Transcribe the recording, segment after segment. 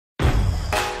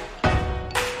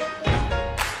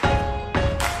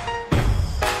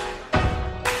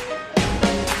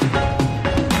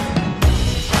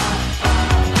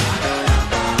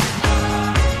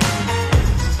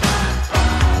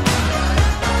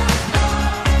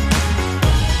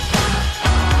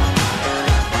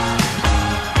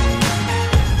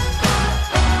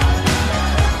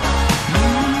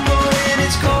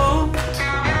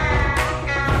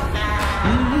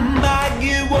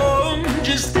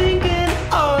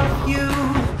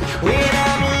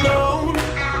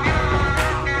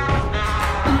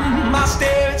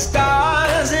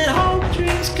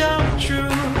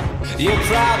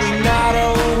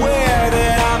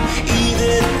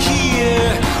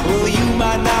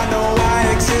might not know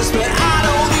I exist, but I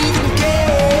don't even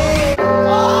care.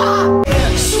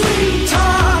 Sweet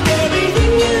talk,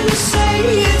 everything you say,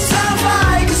 it sounds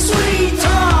like a sweet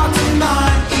talk to my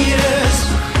ears.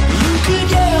 You could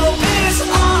yell piss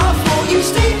off, won't you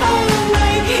stay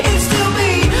away? It'd still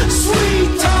be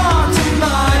sweet talk to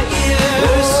my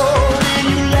ears. When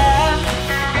you laugh,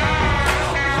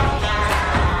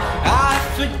 I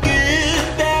forget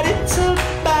that it's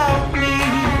about me,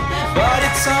 but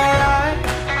it's alright.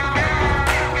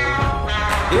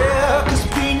 Yeah, 'cause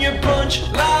being your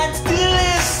punchline still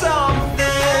is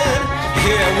something.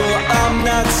 Yeah, well, I'm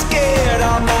not scared,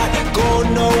 I might go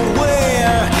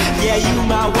nowhere. Yeah, you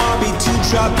might want me to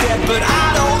drop dead, but I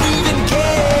don't even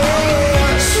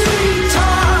care. Sweet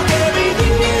talk,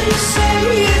 everything you say,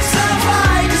 it sounds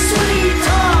like a sweet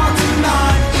talk to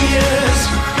my ears.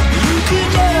 You could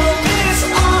yell piss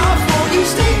off, won't you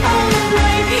stay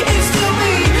away? It'd still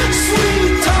be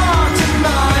sweet talk to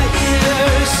my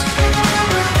ears.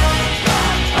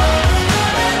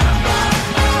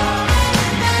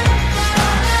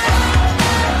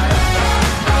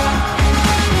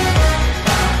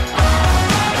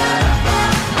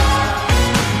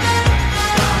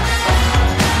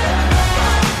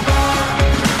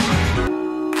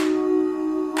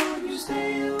 You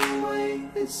stay away,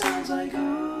 it sounds like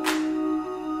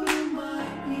ooh to my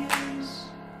ears.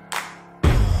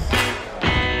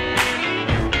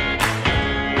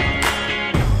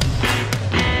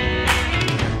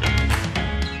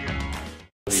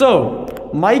 So,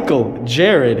 Michael,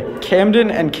 Jared,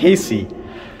 Camden, and Casey,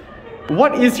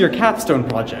 what is your capstone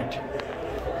project?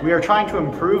 We are trying to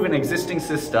improve an existing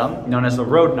system known as the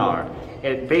RoadNar.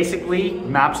 It basically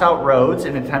maps out roads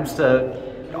and attempts to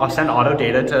send auto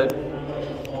data to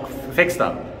fix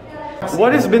them.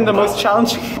 What has been the most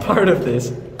challenging part of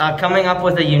this? Coming up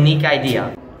with a unique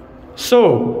idea.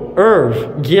 So,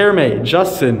 Irv, Guillerme,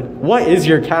 Justin, what is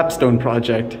your capstone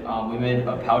project? We made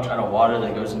a pouch out of water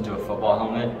that goes into a football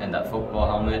helmet, and that football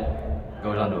helmet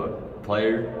goes onto a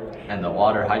player, and the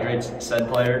water hydrates said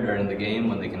player during the game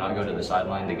when they cannot go to the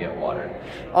sideline to get water.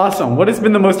 Awesome. What has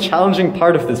been the most challenging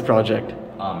part of this project?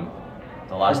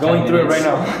 The last Going 10 through it minutes,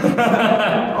 right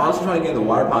now. Honestly, trying to get the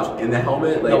water pouch in the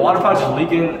helmet. Like, the water pouch is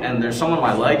leaking, and there's some on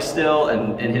my leg still,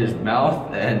 and in his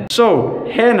mouth, and So,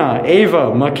 Hannah,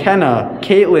 Ava, McKenna,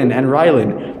 Caitlin, and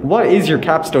Rylan, what is your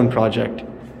capstone project?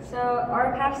 So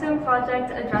our capstone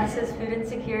project addresses food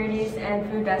insecurities and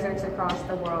food deserts across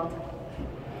the world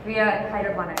via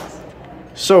hydroponics.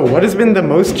 So, what has been the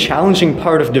most challenging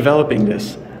part of developing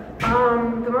this?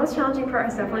 The most challenging part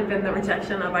has definitely been the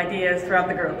rejection of ideas throughout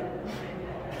the group.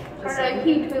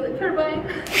 R.I.P. toilet turbine.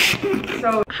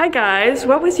 So, hi guys,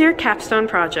 what was your capstone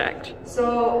project?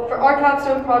 So for our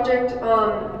capstone project,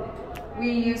 we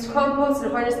used compost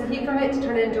and harnessed the heat from it to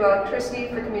turn it into electricity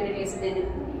for communities in need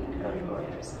of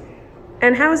electricity.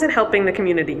 And how is it helping the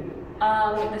community?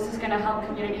 This is going to help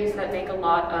communities that make a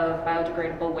lot of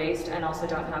biodegradable waste and also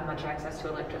don't have much access to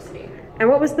electricity. And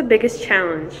what was the biggest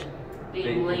challenge?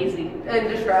 Being lazy. And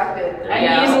distracted.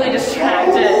 And